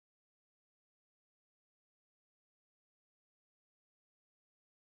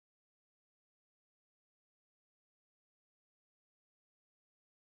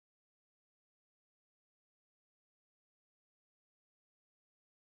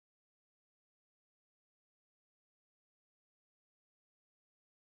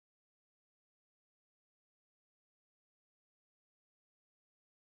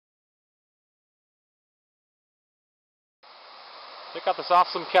Check out this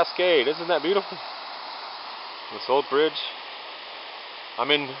awesome cascade. Isn't that beautiful? This old bridge.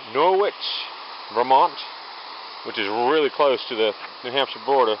 I'm in Norwich, Vermont, which is really close to the New Hampshire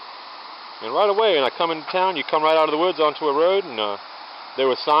border. And right away, when I come into town, you come right out of the woods onto a road, and there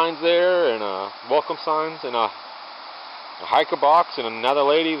were signs there, and welcome signs, and a hiker box, and another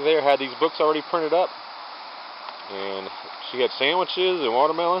lady there had these books already printed up. And she had sandwiches and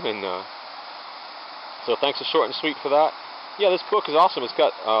watermelon, and so thanks to Short and Sweet for that. Yeah, this book is awesome. It's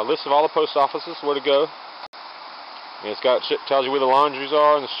got a list of all the post offices, where to go. And it's got tells you where the laundries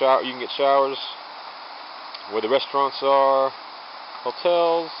are and the shower. You can get showers, where the restaurants are,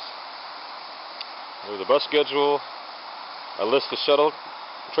 hotels, where the bus schedule, a list of shuttle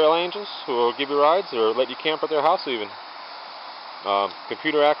trail angels who will give you rides or let you camp at their house even.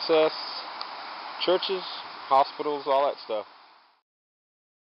 Computer access, churches, hospitals, all that stuff.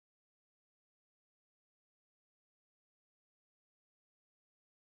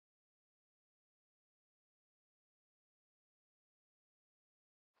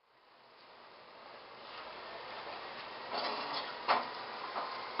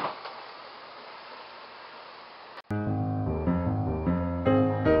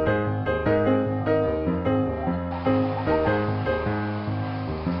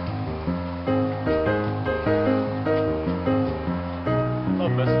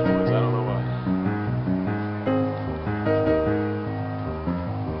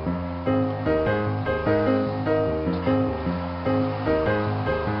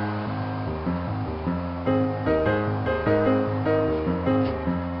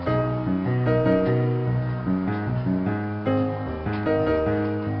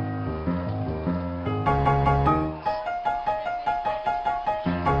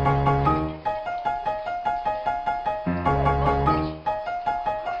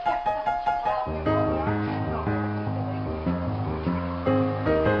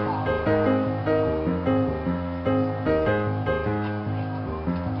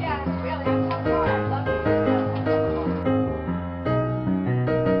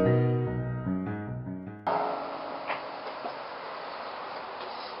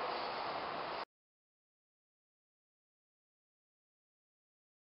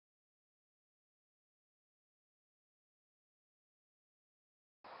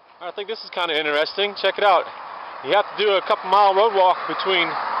 I think this is kind of interesting. Check it out. You have to do a couple-mile road walk between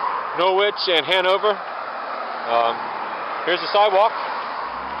Norwich and Hanover. Here's the sidewalk.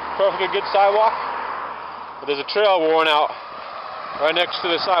 Perfectly good sidewalk. But there's a trail worn out right next to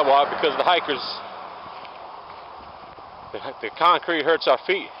the sidewalk because the hikers, the concrete hurts our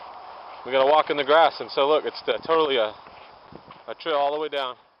feet. We got to walk in the grass, and so look, it's totally a trail all the way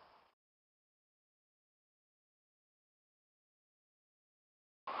down.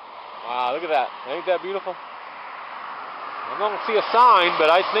 Wow, look at that. Ain't that beautiful? I don't see a sign, but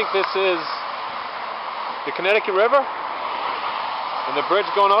I think this is the Connecticut River and the bridge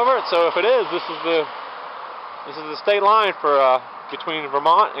going over it. So if it is, this is the state line for between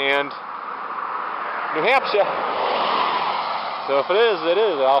Vermont and New Hampshire. So if it is, it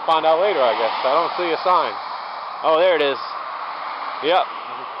is. I'll find out later, I guess. I don't see a sign. Oh, there it is. Yep,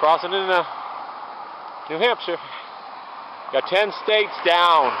 crossing into New Hampshire. Got 10 states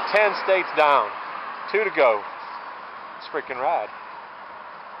down. 10 states down. 2 to go. It's freaking rad.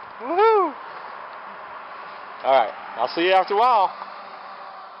 Woohoo! Alright, I'll see you after a while.